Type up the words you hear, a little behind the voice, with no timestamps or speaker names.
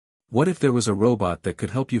What if there was a robot that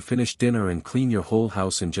could help you finish dinner and clean your whole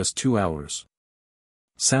house in just 2 hours?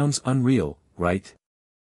 Sounds unreal, right?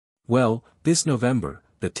 Well, this November,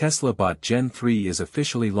 the Tesla Bot Gen 3 is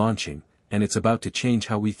officially launching, and it's about to change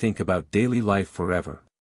how we think about daily life forever.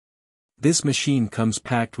 This machine comes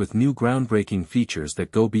packed with new groundbreaking features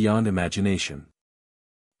that go beyond imagination.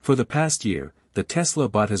 For the past year, the Tesla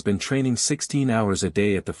Bot has been training 16 hours a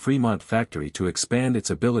day at the Fremont factory to expand its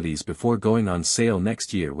abilities before going on sale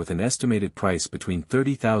next year with an estimated price between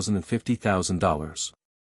 $30,000 and $50,000.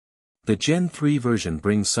 The Gen 3 version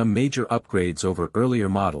brings some major upgrades over earlier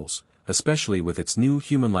models, especially with its new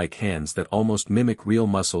human-like hands that almost mimic real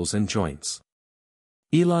muscles and joints.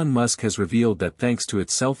 Elon Musk has revealed that thanks to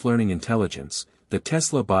its self-learning intelligence, the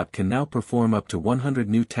Tesla Bot can now perform up to 100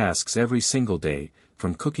 new tasks every single day,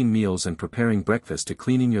 from cooking meals and preparing breakfast to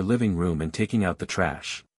cleaning your living room and taking out the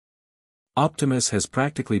trash. Optimus has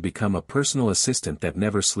practically become a personal assistant that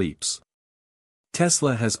never sleeps.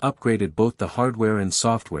 Tesla has upgraded both the hardware and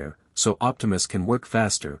software, so Optimus can work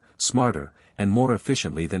faster, smarter, and more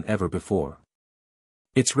efficiently than ever before.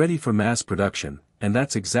 It's ready for mass production, and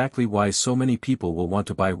that's exactly why so many people will want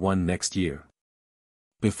to buy one next year.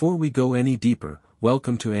 Before we go any deeper,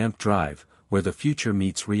 welcome to Amp Drive, where the future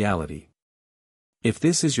meets reality. If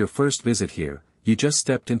this is your first visit here, you just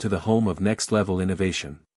stepped into the home of next-level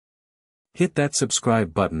innovation. Hit that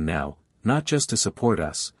subscribe button now, not just to support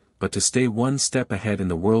us, but to stay one step ahead in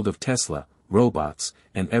the world of Tesla, robots,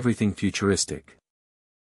 and everything futuristic.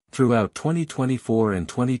 Throughout 2024 and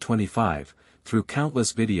 2025, through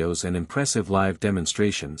countless videos and impressive live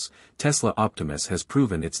demonstrations, Tesla Optimus has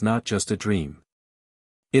proven it's not just a dream.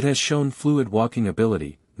 It has shown fluid walking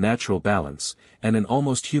ability, natural balance, and an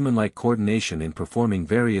almost human-like coordination in performing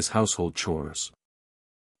various household chores.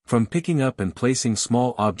 From picking up and placing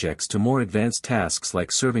small objects to more advanced tasks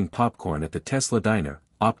like serving popcorn at the Tesla diner,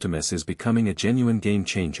 Optimus is becoming a genuine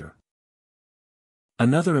game-changer.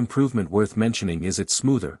 Another improvement worth mentioning is its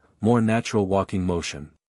smoother, more natural walking motion.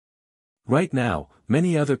 Right now,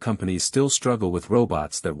 many other companies still struggle with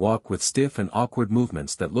robots that walk with stiff and awkward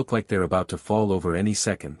movements that look like they're about to fall over any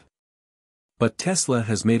second. But Tesla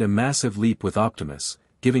has made a massive leap with Optimus,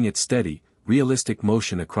 giving it steady, realistic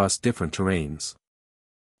motion across different terrains.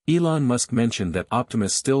 Elon Musk mentioned that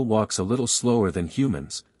Optimus still walks a little slower than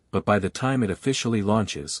humans, but by the time it officially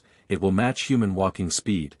launches, it will match human walking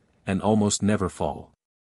speed, and almost never fall.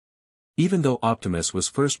 Even though Optimus was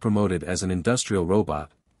first promoted as an industrial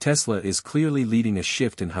robot, Tesla is clearly leading a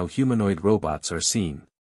shift in how humanoid robots are seen.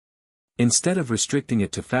 Instead of restricting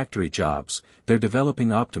it to factory jobs, they're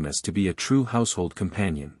developing Optimus to be a true household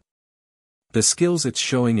companion. The skills it's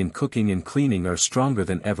showing in cooking and cleaning are stronger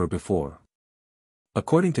than ever before.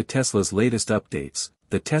 According to Tesla's latest updates,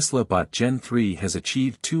 the Tesla Bot Gen 3 has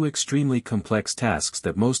achieved 2 extremely complex tasks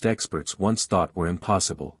that most experts once thought were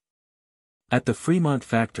impossible. At the Fremont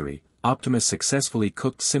factory, Optimus successfully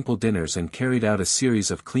cooked simple dinners and carried out a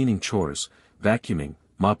series of cleaning chores, vacuuming,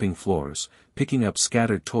 mopping floors, picking up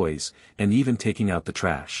scattered toys, and even taking out the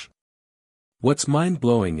trash. What's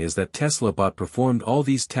mind-blowing is that Tesla Bot performed all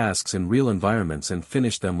these tasks in real environments and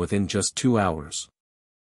finished them within just 2 hours.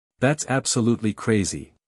 That's absolutely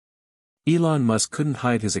crazy. Elon Musk couldn't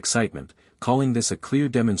hide his excitement, calling this a clear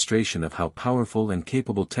demonstration of how powerful and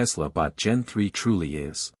capable Tesla Bot Gen 3 truly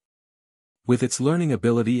is. With its learning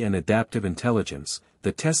ability and adaptive intelligence,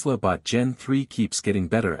 the Tesla Bot Gen 3 keeps getting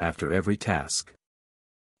better after every task.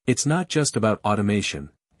 It's not just about automation,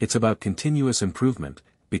 it's about continuous improvement,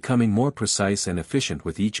 becoming more precise and efficient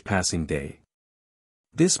with each passing day.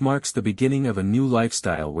 This marks the beginning of a new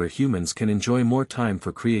lifestyle where humans can enjoy more time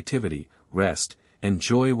for creativity, rest, and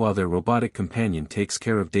joy while their robotic companion takes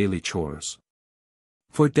care of daily chores.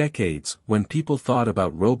 For decades, when people thought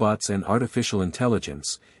about robots and artificial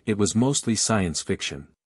intelligence, it was mostly science fiction.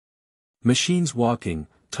 Machines walking,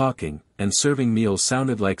 talking, and serving meals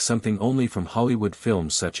sounded like something only from Hollywood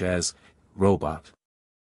films such as Robot.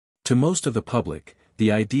 To most of the public,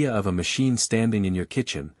 the idea of a machine standing in your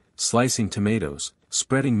kitchen, slicing tomatoes,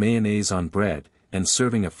 spreading mayonnaise on bread, and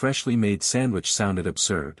serving a freshly made sandwich sounded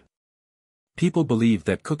absurd. People believed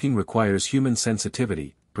that cooking requires human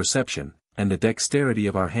sensitivity, perception, and the dexterity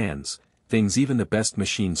of our hands, things even the best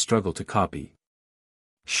machines struggle to copy.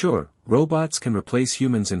 Sure, robots can replace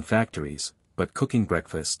humans in factories, but cooking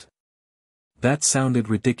breakfast? That sounded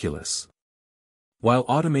ridiculous. While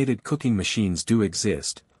automated cooking machines do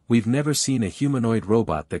exist, we've never seen a humanoid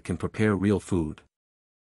robot that can prepare real food.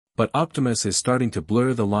 But Optimus is starting to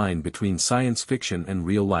blur the line between science fiction and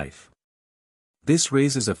real life. This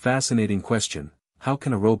raises a fascinating question: how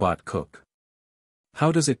can a robot cook?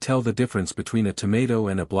 How does it tell the difference between a tomato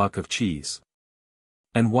and a block of cheese?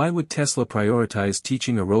 And why would Tesla prioritize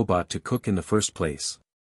teaching a robot to cook in the first place?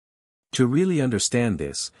 To really understand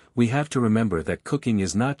this, we have to remember that cooking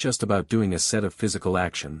is not just about doing a set of physical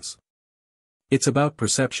actions. It's about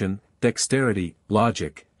perception, dexterity,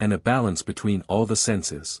 logic, and a balance between all the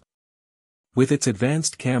senses. With its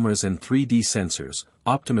advanced cameras and 3D sensors,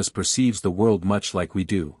 Optimus perceives the world much like we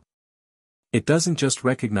do. It doesn't just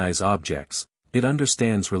recognize objects, it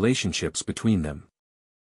understands relationships between them.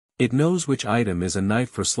 It knows which item is a knife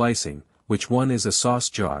for slicing, which one is a sauce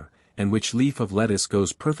jar, and which leaf of lettuce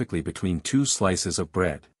goes perfectly between two slices of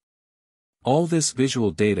bread. All this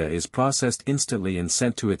visual data is processed instantly and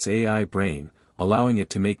sent to its AI brain, allowing it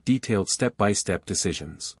to make detailed step-by-step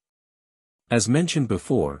decisions. As mentioned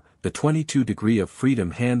before, the 22 degree of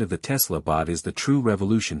freedom hand of the Tesla bot is the true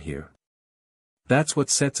revolution here. That's what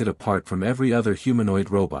sets it apart from every other humanoid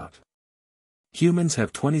robot. Humans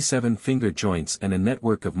have 27 finger joints and a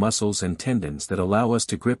network of muscles and tendons that allow us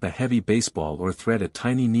to grip a heavy baseball or thread a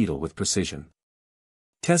tiny needle with precision.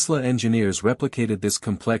 Tesla engineers replicated this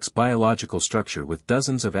complex biological structure with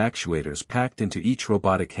dozens of actuators packed into each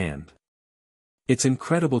robotic hand. It's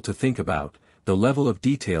incredible to think about, the level of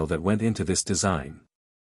detail that went into this design.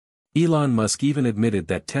 Elon Musk even admitted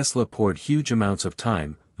that Tesla poured huge amounts of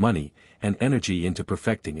time, money, and energy into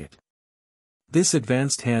perfecting it. This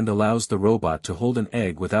advanced hand allows the robot to hold an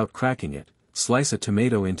egg without cracking it, slice a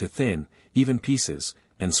tomato into thin, even pieces,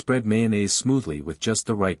 and spread mayonnaise smoothly with just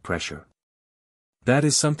the right pressure. That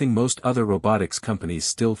is something most other robotics companies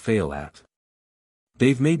still fail at.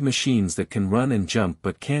 They've made machines that can run and jump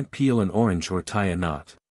but can't peel an orange or tie a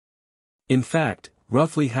knot. In fact,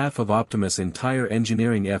 roughly half of Optimus' entire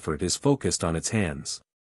engineering effort is focused on its hands.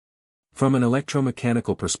 From an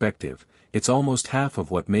electromechanical perspective, it's almost half of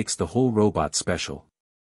what makes the whole robot special.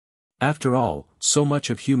 After all, so much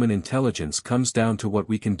of human intelligence comes down to what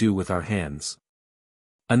we can do with our hands.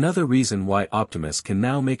 Another reason why Optimus can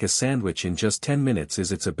now make a sandwich in just 10 minutes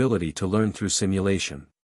is its ability to learn through simulation.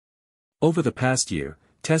 Over the past year,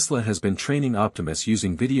 Tesla has been training Optimus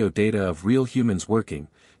using video data of real humans working,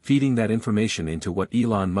 feeding that information into what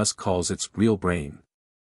Elon Musk calls its real brain.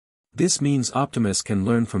 This means Optimus can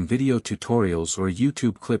learn from video tutorials or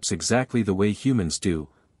YouTube clips exactly the way humans do,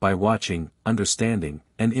 by watching, understanding,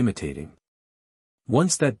 and imitating.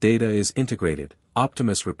 Once that data is integrated,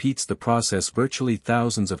 Optimus repeats the process virtually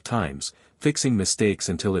thousands of times, fixing mistakes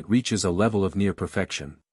until it reaches a level of near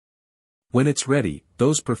perfection. When it's ready,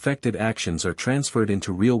 those perfected actions are transferred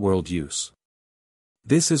into real-world use.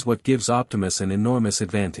 This is what gives Optimus an enormous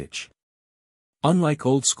advantage. Unlike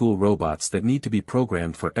old-school robots that need to be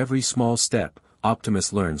programmed for every small step,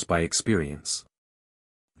 Optimus learns by experience.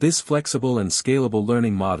 This flexible and scalable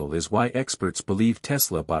learning model is why experts believe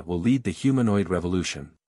Tesla bot will lead the humanoid revolution.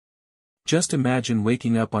 Just imagine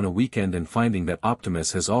waking up on a weekend and finding that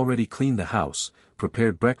Optimus has already cleaned the house,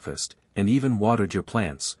 prepared breakfast, and even watered your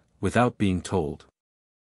plants, without being told.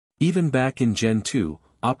 Even back in Gen 2,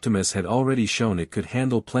 Optimus had already shown it could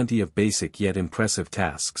handle plenty of basic yet impressive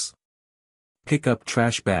tasks. Pick up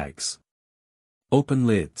trash bags. Open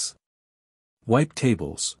lids. Wipe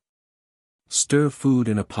tables. Stir food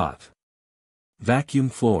in a pot. Vacuum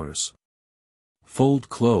floors. Fold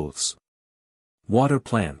clothes. Water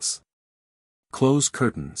plants. Close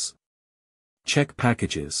curtains. Check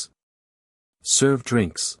packages. Serve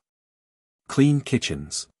drinks. Clean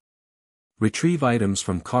kitchens. Retrieve items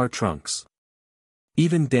from car trunks.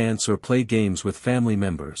 Even dance or play games with family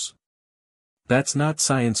members. That's not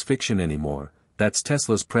science fiction anymore, that's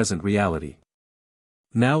Tesla's present reality.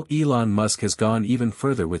 Now Elon Musk has gone even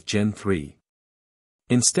further with Gen 3.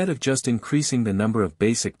 Instead of just increasing the number of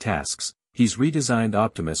basic tasks, he's redesigned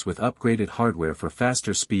Optimus with upgraded hardware for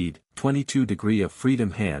faster speed, 22 degree of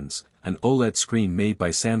freedom hands, an OLED screen made by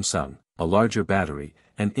Samsung, a larger battery,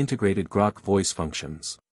 and integrated Grok voice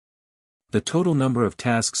functions. The total number of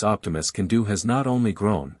tasks Optimus can do has not only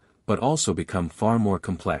grown, but also become far more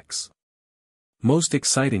complex. Most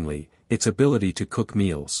excitingly, its ability to cook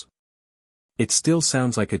meals. It still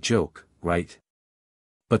sounds like a joke, right?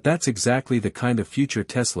 But that's exactly the kind of future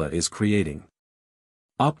Tesla is creating.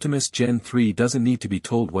 Optimus Gen 3 doesn't need to be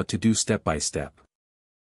told what to do step by step.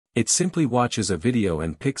 It simply watches a video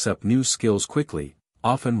and picks up new skills quickly,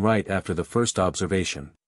 often right after the first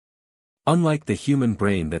observation. Unlike the human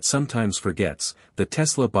brain that sometimes forgets, the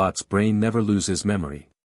Tesla bot's brain never loses memory.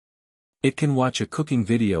 It can watch a cooking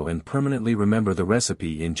video and permanently remember the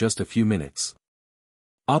recipe in just a few minutes.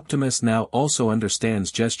 Optimus now also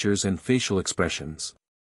understands gestures and facial expressions.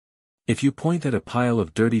 If you point at a pile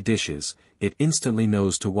of dirty dishes, it instantly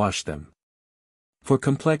knows to wash them. For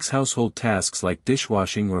complex household tasks like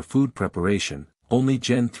dishwashing or food preparation, only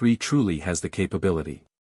Gen 3 truly has the capability.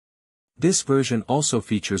 This version also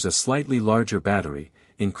features a slightly larger battery,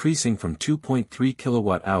 increasing from 2.3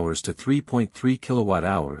 kWh to 3.3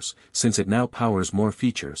 kWh, since it now powers more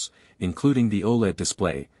features, including the OLED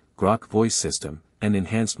display, Grok voice system, and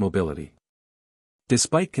enhanced mobility.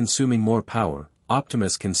 Despite consuming more power,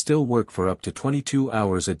 Optimus can still work for up to 22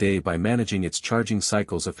 hours a day by managing its charging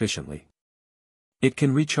cycles efficiently. It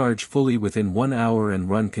can recharge fully within 1 hour and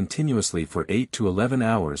run continuously for 8 to 11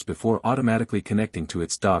 hours before automatically connecting to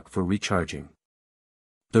its dock for recharging.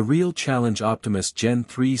 The real challenge Optimus Gen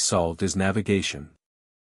 3 solved is navigation.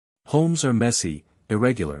 Homes are messy,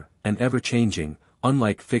 irregular, and ever-changing,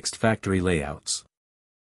 unlike fixed factory layouts.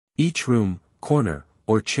 Each room, corner,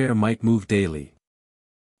 or chair might move daily.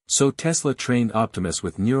 So Tesla trained Optimus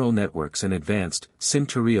with neural networks and advanced,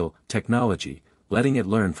 sim-to-real, technology, letting it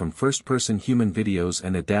learn from first-person human videos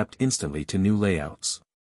and adapt instantly to new layouts.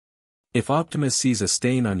 If Optimus sees a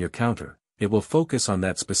stain on your counter, it will focus on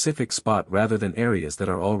that specific spot rather than areas that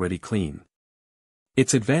are already clean.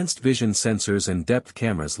 Its advanced vision sensors and depth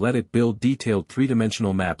cameras let it build detailed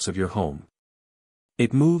three-dimensional maps of your home.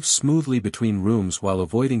 It moves smoothly between rooms while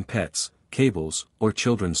avoiding pets, cables, or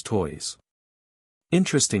children's toys.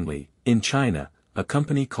 Interestingly, in China, a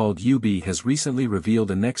company called UB has recently revealed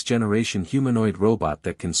a next-generation humanoid robot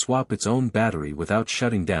that can swap its own battery without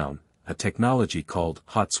shutting down, a technology called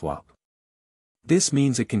hot swap. This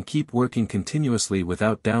means it can keep working continuously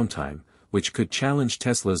without downtime, which could challenge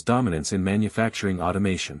Tesla's dominance in manufacturing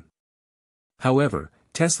automation. However,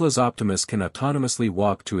 Tesla's Optimus can autonomously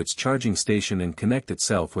walk to its charging station and connect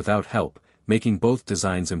itself without help, making both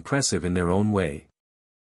designs impressive in their own way.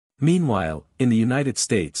 Meanwhile, in the United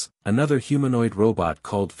States, another humanoid robot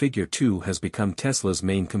called Figure 2 has become Tesla's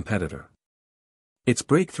main competitor. Its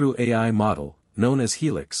breakthrough AI model, known as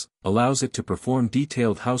Helix, allows it to perform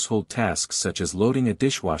detailed household tasks such as loading a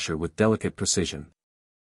dishwasher with delicate precision.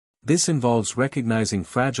 This involves recognizing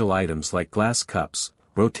fragile items like glass cups,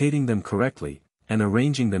 rotating them correctly, and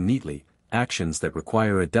arranging them neatly, actions that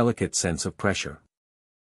require a delicate sense of pressure.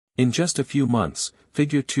 In just a few months,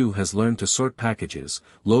 Figure 2 has learned to sort packages,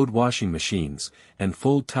 load washing machines, and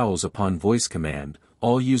fold towels upon voice command,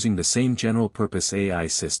 all using the same general-purpose AI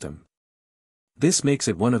system. This makes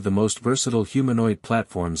it one of the most versatile humanoid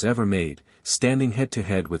platforms ever made, standing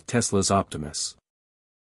head-to-head with Tesla's Optimus.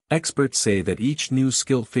 Experts say that each new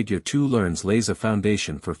skill Figure 2 learns lays a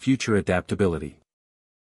foundation for future adaptability.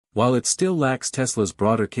 While it still lacks Tesla's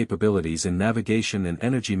broader capabilities in navigation and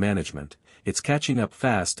energy management, it's catching up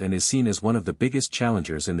fast and is seen as one of the biggest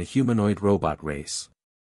challengers in the humanoid robot race.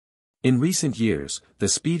 In recent years, the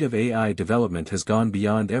speed of AI development has gone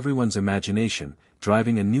beyond everyone's imagination,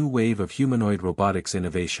 driving a new wave of humanoid robotics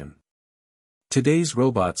innovation. Today's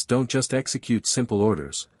robots don't just execute simple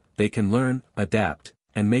orders, they can learn, adapt,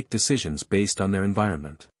 and make decisions based on their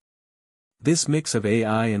environment. This mix of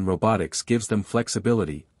AI and robotics gives them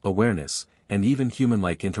flexibility, awareness, and even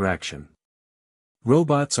human-like interaction.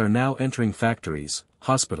 Robots are now entering factories,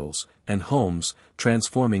 hospitals, and homes,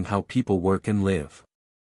 transforming how people work and live.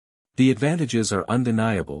 The advantages are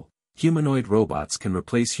undeniable. Humanoid robots can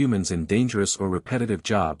replace humans in dangerous or repetitive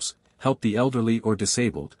jobs, help the elderly or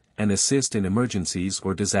disabled, and assist in emergencies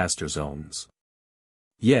or disaster zones.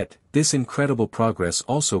 Yet, this incredible progress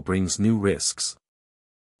also brings new risks.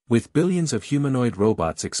 With billions of humanoid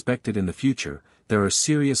robots expected in the future, there are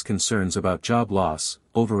serious concerns about job loss,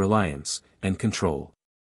 over-reliance, and control.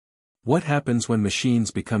 What happens when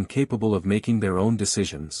machines become capable of making their own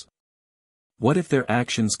decisions? What if their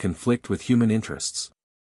actions conflict with human interests?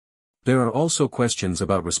 There are also questions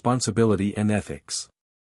about responsibility and ethics.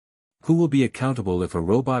 Who will be accountable if a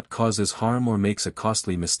robot causes harm or makes a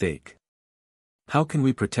costly mistake? How can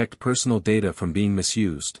we protect personal data from being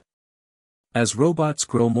misused? As robots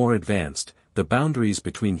grow more advanced, the boundaries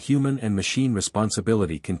between human and machine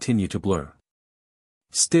responsibility continue to blur.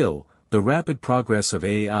 Still, the rapid progress of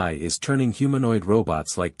AI is turning humanoid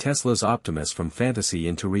robots like Tesla's Optimus from fantasy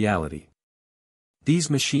into reality. These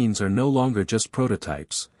machines are no longer just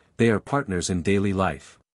prototypes, they are partners in daily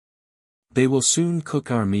life. They will soon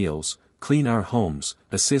cook our meals, clean our homes,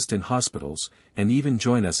 assist in hospitals, and even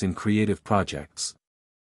join us in creative projects.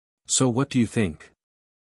 So what do you think?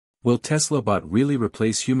 Will Tesla Bot really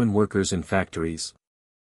replace human workers in factories?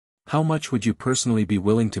 How much would you personally be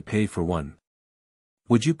willing to pay for one?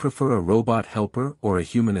 Would you prefer a robot helper or a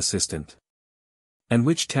human assistant? And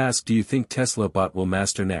which task do you think Tesla Bot will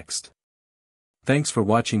master next? Thanks for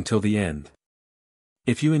watching till the end.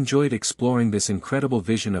 If you enjoyed exploring this incredible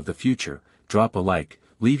vision of the future, drop a like,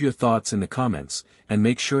 leave your thoughts in the comments, and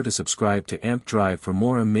make sure to subscribe to AMP Drive for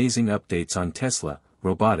more amazing updates on Tesla,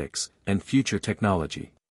 robotics, and and future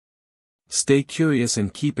technology. Stay curious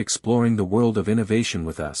and keep exploring the world of innovation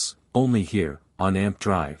with us, only here, on AMP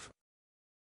Drive.